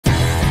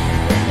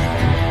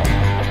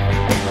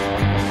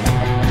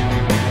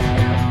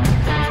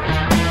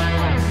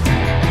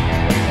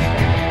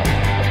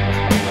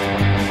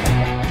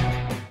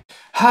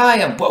Hi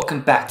and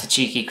welcome back to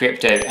Cheeky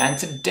Crypto, and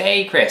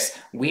today, Chris,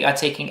 we are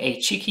taking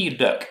a cheeky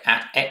look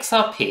at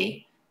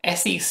XRP,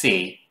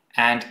 SEC,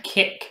 and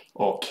Kik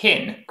or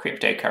Kin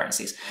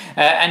cryptocurrencies.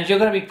 And you're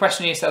going to be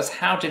questioning yourselves,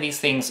 how do these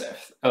things,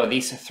 or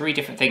these three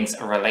different things,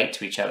 relate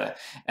to each other?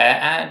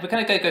 And we're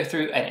going to go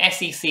through an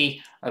SEC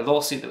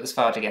lawsuit that was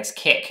filed against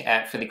Kik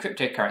for the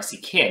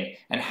cryptocurrency Kin,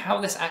 and how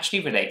this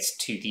actually relates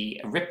to the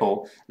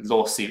Ripple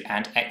lawsuit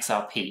and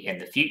XRP in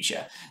the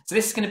future. So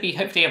this is going to be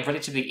hopefully a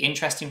relatively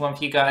interesting one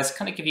for you guys,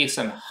 kind of give you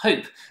some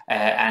hope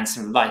and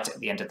some light at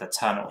the end of the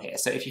tunnel here.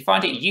 So if you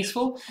find it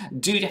useful,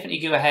 do definitely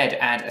go ahead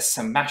and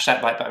smash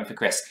that like button for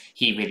Chris.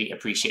 He really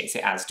appreciates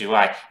it, as do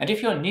I. And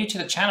if you're new to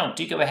the channel,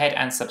 do go ahead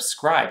and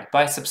subscribe.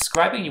 By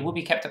subscribing, you will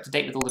be kept up to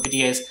date with all the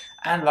videos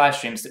and live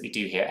streams that we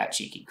do here at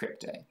Cheeky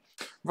Crypto.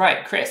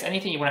 Right, Chris,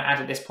 anything you want to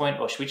add at this point,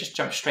 or should we just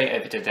jump straight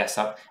over to the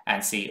desktop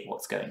and see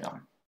what's going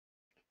on?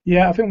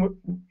 Yeah, I think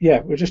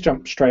we'll just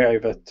jump straight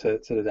over to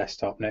the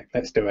desktop, Nick.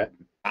 Let's do it.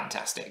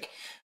 Fantastic.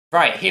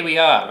 Right, here we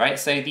are, right?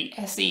 So the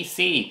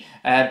SEC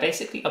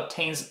basically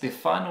obtains the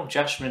final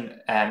judgment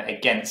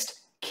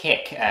against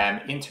Kik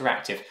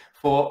Interactive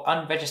for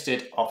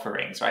unregistered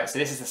offerings, right? So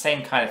this is the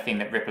same kind of thing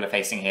that Ripple are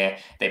facing here.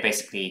 They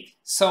basically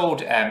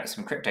sold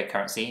some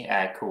cryptocurrency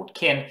called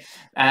Kin,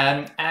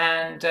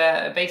 and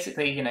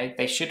basically, you know,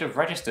 they should have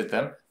registered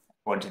them,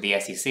 according to the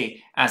SEC,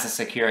 as a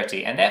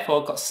security, and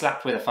therefore got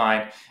slapped with a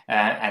fine,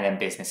 and then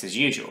business as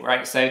usual,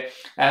 right? So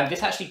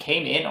this actually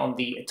came in on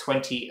the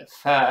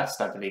 21st,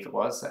 I believe it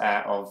was,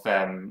 of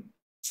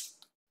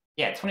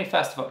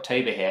 21st of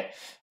October here.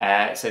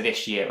 So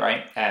this year,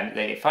 right?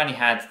 They finally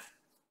had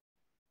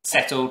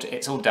settled.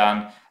 It's all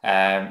done.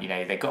 You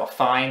know, they got a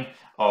fine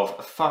of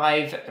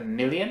 $5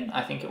 million,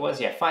 I think it was,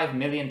 $5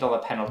 million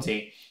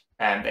penalty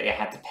that they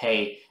had to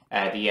pay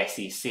the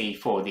SEC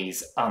for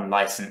these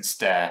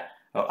unlicensed or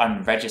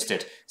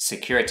unregistered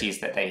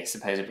securities that they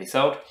supposedly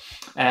sold,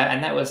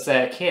 and that was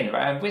Kin,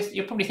 right? And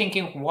you're probably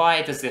thinking,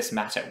 why does this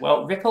matter?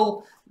 Well,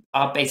 Ripple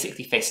are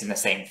basically facing the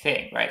same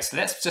thing, right? So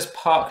let's just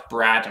park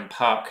Brad and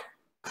park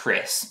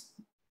Chris,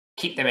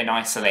 keep them in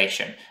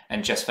isolation,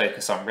 and just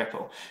focus on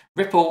Ripple.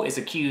 Ripple is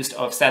accused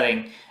of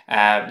selling,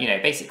 you know,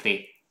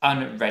 basically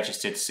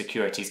unregistered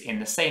securities in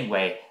the same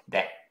way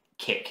that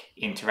Kik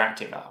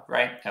Interactive are,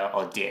 right,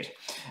 or did.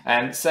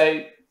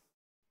 So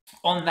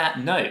on that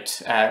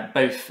note,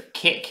 both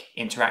Kik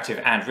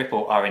Interactive and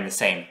Ripple are in the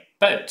same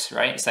boat,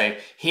 right? So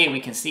here we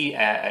can see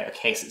a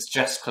case that's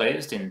just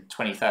closed in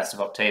 21st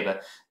of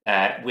October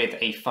with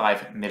a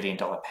 $5 million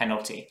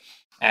penalty.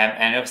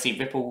 And obviously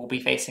Ripple will be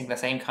facing the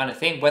same kind of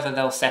thing, whether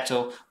they'll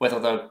settle, whether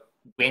they'll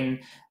win,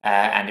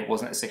 and it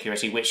wasn't a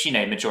security, which, you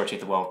know, majority of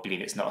the world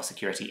believe it's not a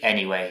security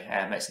anyway.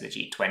 Most of the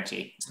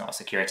G20, it's not a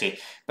security.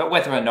 But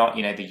whether or not,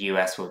 you know, the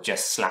US will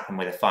just slap them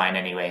with a fine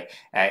anyway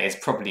is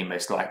probably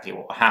most likely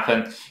what will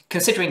happen,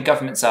 considering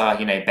governments are,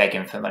 you know,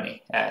 begging for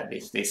money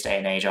this day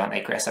and age, aren't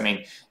they, Chris? I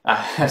mean,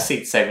 I've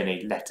seen so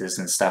many letters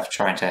and stuff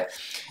trying to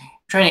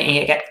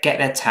get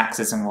their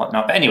taxes and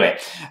whatnot. But anyway,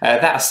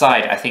 that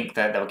aside, I think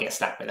that they'll get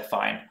slapped with a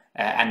fine,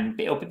 and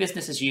it'll be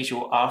business as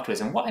usual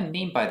afterwards. And what I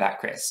mean by that,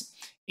 Chris,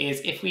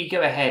 is if we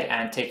go ahead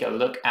and take a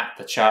look at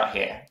the chart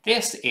here,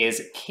 this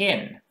is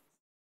Kin.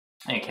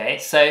 Okay,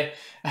 so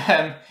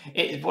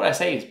what I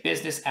say is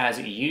business as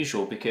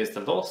usual, because the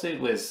lawsuit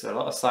was a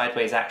lot of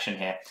sideways action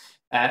here.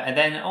 And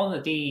then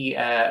on the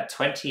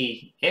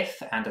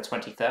 20th and the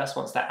 21st,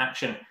 once that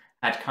action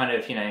had kind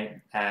of,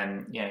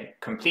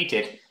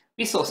 completed,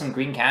 we saw some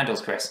green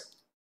candles, Chris.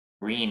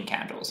 Green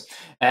candles.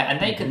 And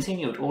they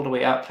continued all the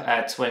way up to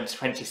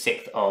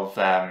 26th of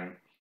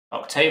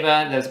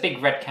October. There was a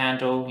big red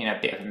candle, you know,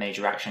 a bit of a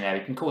major action there.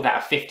 We can call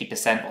that a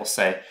 50% or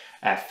so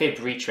fib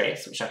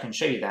retrace, which I can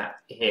show you that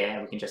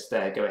here. We can just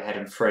go ahead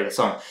and throw this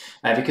on,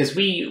 because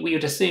we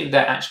would assume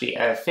that actually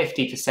a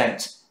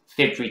 50%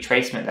 fib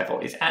retracement level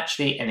is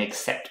actually an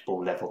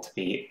acceptable level to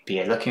be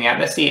looking at.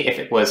 Let's see if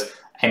it was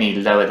any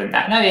lower than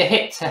that. No, it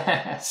hit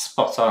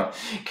spot on.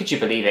 Could you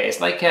believe it? It's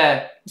like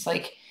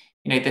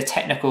you know, the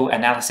technical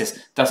analysis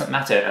doesn't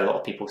matter, a lot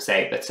of people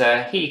say, but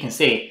here you can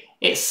see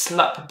it's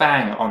slap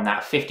bang on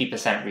that 50%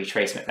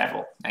 retracement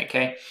level.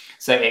 Okay,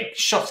 so it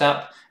shot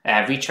up,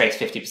 retraced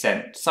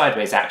 50%,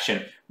 sideways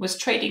action, was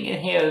trading in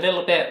here a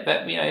little bit,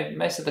 but you know,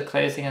 most of the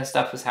closing and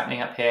stuff was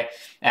happening up here.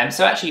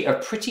 So actually a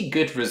pretty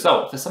good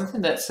result for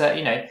something that's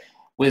you know,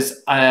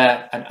 was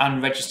an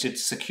unregistered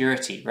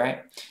security,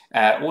 right?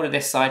 All of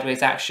this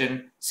sideways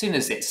action, as soon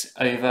as it's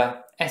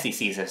over,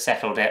 SECs have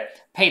settled it,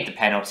 paid the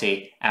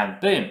penalty, and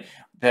boom,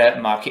 the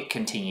market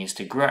continues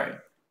to grow.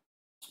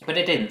 But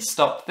it didn't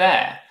stop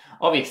there.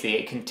 Obviously,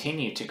 it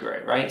continued to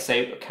grow, right?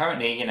 So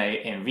currently, you know,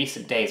 in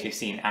recent days, we've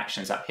seen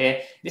actions up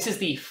here. This is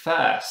the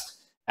first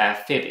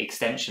fib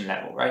extension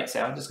level, right?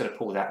 So I'm just going to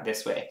pull that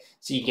this way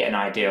so you get an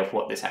idea of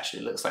what this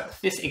actually looks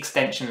like. This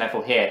extension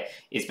level here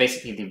is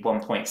basically the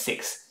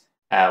 1.6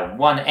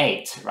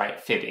 1.8, right,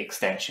 fib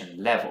extension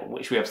level,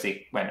 which we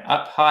obviously went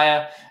up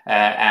higher,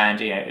 and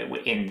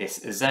we're in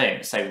this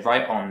zone, so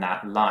right on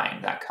that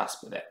line, that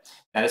cusp of it.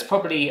 Now, there's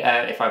probably,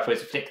 if I were to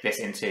flick this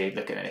into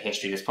looking at the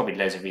history, there's probably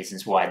loads of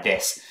reasons why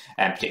this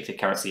particular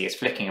currency is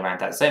flicking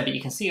around that zone, but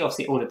you can see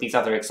obviously all of these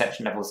other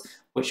extension levels,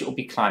 which will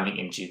be climbing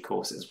in due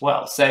course as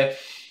well. So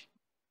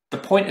the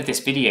point of this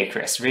video,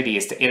 Chris, really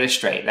is to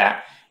illustrate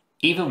that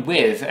even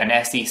with an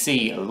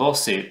SEC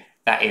lawsuit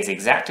that is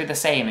exactly the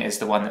same as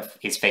the one that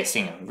is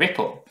facing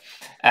Ripple,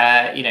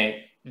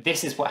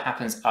 this is what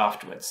happens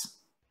afterwards.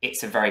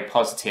 It's a very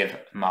positive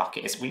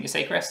market, wouldn't you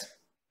say, Chris?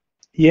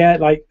 Yeah,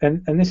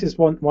 and this is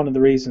one of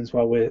the reasons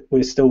why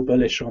we're still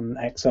bullish on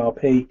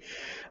XRP,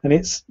 and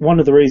it's one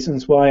of the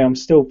reasons why I'm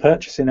still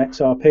purchasing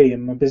XRP,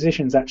 and my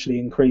position's actually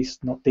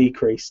increased, not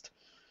decreased.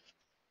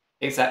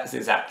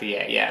 Exactly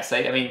it. Yeah. So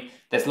I mean,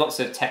 there's lots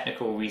of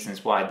technical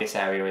reasons why this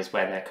area is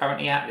where they're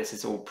currently at. This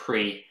is all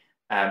pre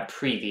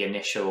the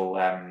initial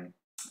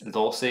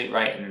lawsuit,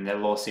 right? And then the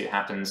lawsuit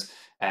happens,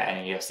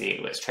 and you'll see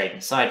it's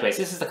trading sideways.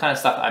 This is the kind of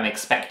stuff that I'm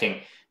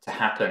expecting to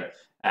happen,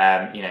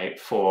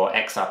 for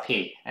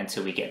XRP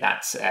until we get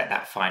that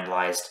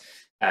finalized,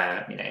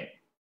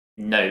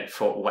 note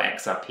for what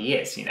XRP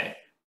is.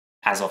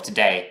 As of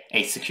today,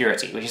 a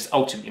security, which is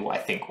ultimately what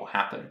I think will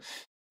happen.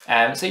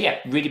 So yeah,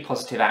 really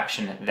positive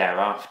action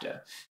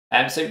thereafter.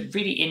 So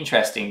really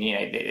interesting,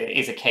 it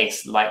is a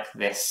case like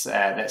this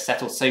that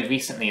settled so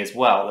recently as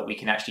well that we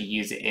can actually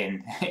use it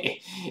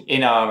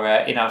in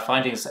our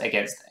findings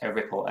against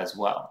Ripple as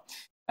well.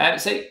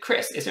 So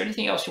Chris, is there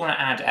anything else you want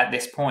to add at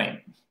this point?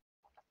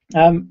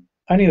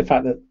 Only the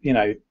fact that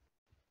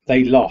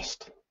they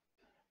lost,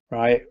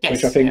 right? Yes,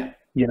 which I think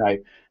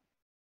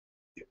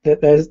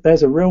that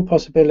there's a real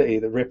possibility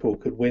that Ripple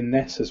could win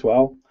this as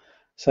well.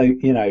 So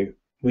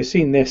we've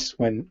seen this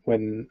when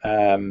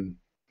a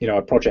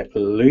project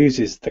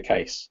loses the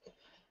case.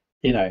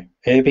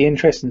 It'd be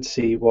interesting to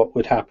see what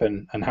would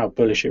happen and how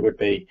bullish it would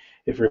be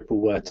if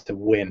Ripple were to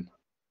win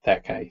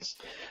their case.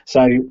 So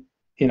I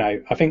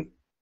think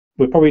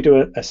we'll probably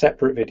do a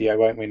separate video,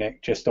 won't we,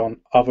 Nick, just on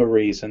other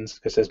reasons,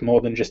 because there's more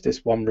than just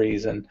this one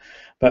reason.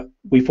 But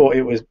we thought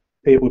it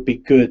would be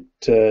good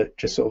to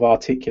just sort of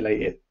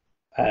articulate it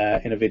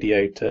in a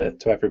video to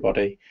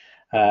everybody.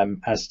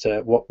 As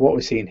to what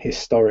we're seeing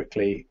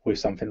historically with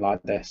something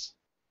like this.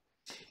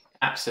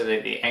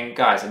 Absolutely. And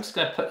guys, I'm just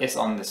going to put this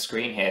on the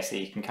screen here so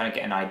you can kind of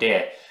get an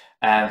idea.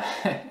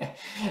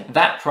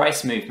 That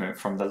price movement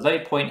from the low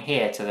point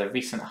here to the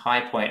recent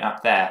high point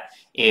up there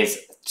is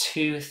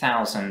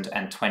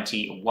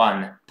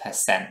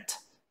 2021%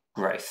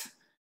 growth,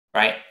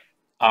 right?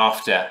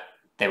 After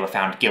they were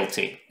found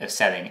guilty of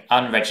selling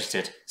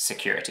unregistered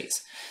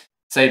securities.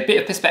 So a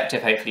bit of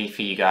perspective, hopefully,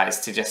 for you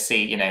guys to just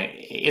see,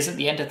 it isn't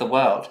the end of the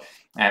world.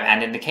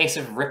 And in the case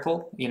of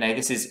Ripple,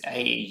 this is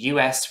a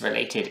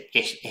US-related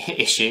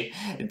issue.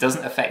 It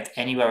doesn't affect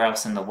anywhere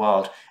else in the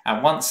world.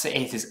 And once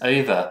it is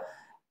over,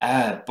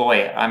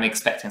 boy, I'm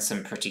expecting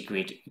some pretty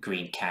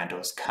green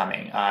candles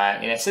coming.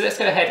 So let's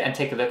go ahead and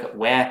take a look at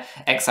where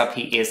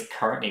XRP is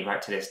currently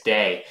right to this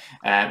day.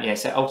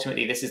 So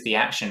ultimately, this is the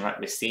action, right?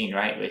 We've seen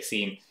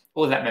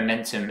all that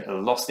momentum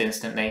lost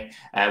instantly.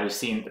 We've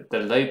seen the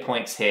low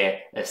points here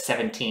of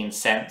 17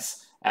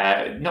 cents,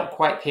 not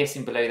quite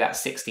piercing below that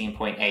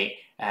 16.8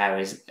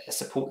 is a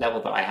support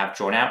level that I have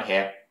drawn out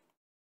here.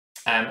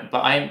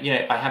 But I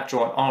have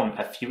drawn on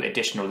a few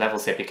additional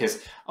levels here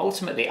because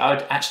ultimately I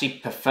would actually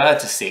prefer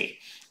to see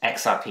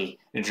XRP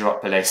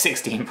drop below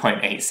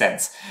 16.8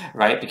 cents,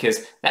 right?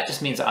 Because that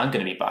just means that I'm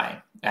going to be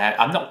buying.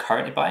 I'm not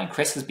currently buying.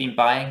 Chris has been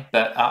buying,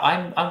 but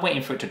I'm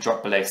waiting for it to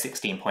drop below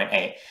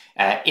 16.8.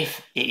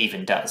 If it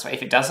even does, right?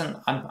 If it doesn't,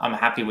 I'm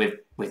happy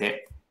with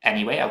it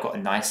anyway. I've got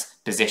a nice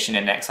position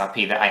in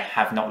XRP that I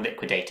have not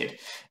liquidated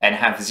and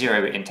have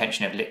zero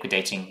intention of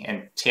liquidating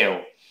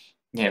until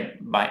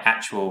my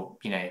actual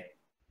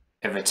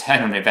a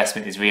return on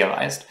investment is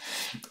realized.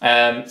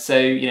 So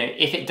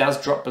if it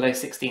does drop below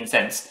 16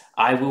 cents,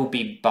 I will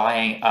be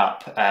buying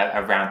up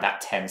around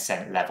that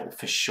 10-cent level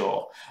for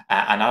sure.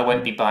 And I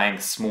won't be buying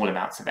small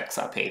amounts of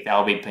XRP.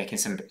 I'll be making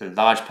some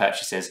large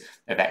purchases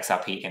of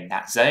XRP in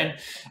that zone.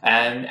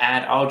 And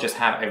I'll just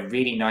have a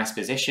really nice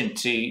position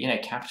to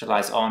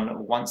capitalize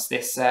on once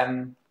this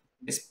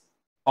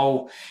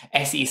whole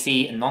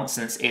SEC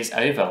nonsense is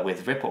over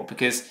with Ripple,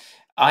 because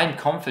I'm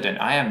confident,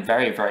 I am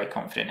very, very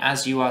confident,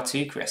 as you are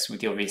too, Chris,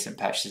 with your recent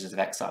purchases of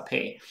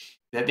XRP,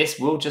 that this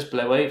will just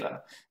blow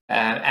over.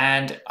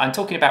 And I'm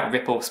talking about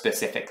Ripple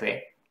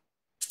specifically,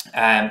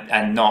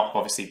 and not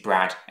obviously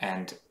Brad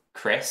and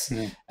Chris.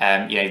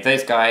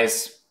 Those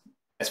guys,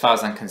 as far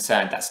as I'm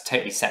concerned, that's a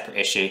totally separate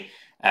issue.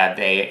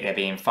 They're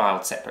being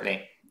filed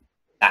separately.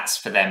 That's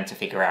for them to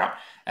figure out.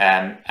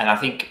 And I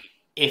think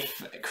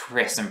if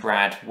Chris and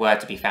Brad were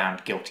to be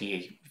found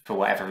guilty for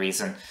whatever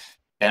reason,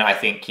 then I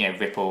think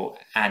Ripple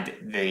and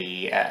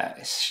the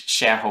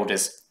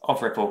shareholders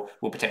of Ripple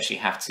will potentially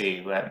have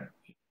to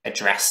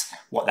address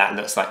what that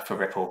looks like for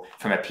Ripple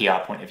from a PR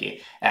point of view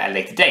at a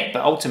later date.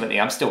 But ultimately,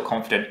 I'm still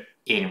confident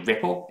in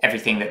Ripple,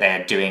 everything that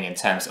they're doing in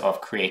terms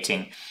of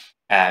creating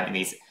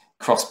these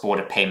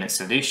cross-border payment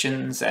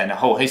solutions and a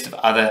whole host of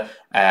other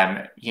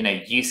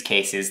use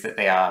cases that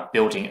they are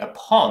building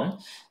upon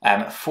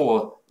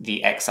for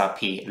the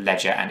XRP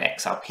ledger and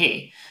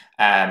XRP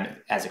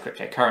as a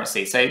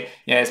cryptocurrency. So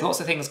there's lots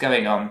of things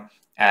going on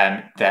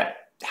that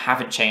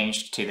haven't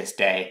changed to this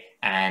day,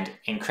 and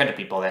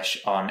incredibly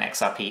bullish on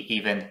XRP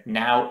even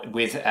now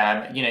with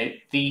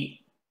the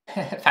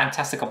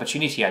fantastic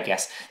opportunity, I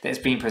guess, that's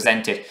been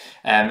presented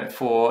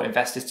for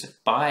investors to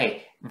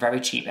buy very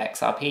cheap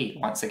XRP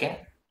once again.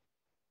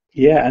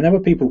 Yeah, and there were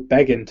people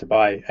begging to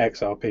buy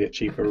XRP at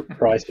cheaper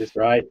prices,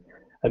 right?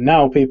 And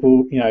now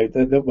people,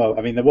 well,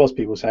 I mean, there was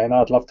people saying,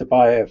 I'd love to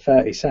buy it at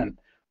 30 cent.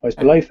 Well, it's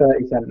below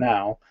 30 cent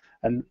now,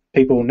 and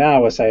people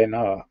now are saying,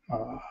 oh,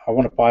 I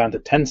want to buy under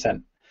 10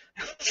 cent.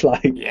 It's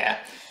like, yeah.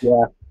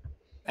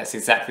 That's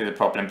exactly the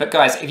problem. But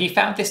guys, if you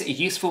found this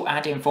useful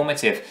and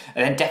informative,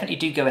 then definitely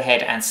do go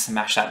ahead and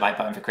smash that like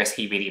button for Chris.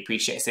 He really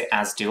appreciates it,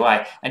 as do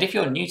I. And if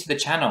you're new to the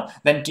channel,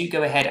 then do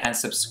go ahead and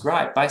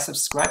subscribe. By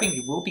subscribing,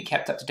 you will be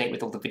kept up to date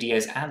with all the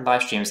videos and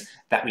live streams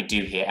that we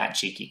do here at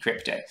Cheeky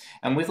Crypto.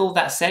 And with all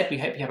that said, we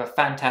hope you have a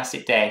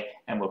fantastic day,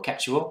 and we'll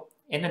catch you all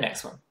in the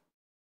next one.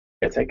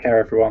 Yeah, take care,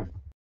 everyone.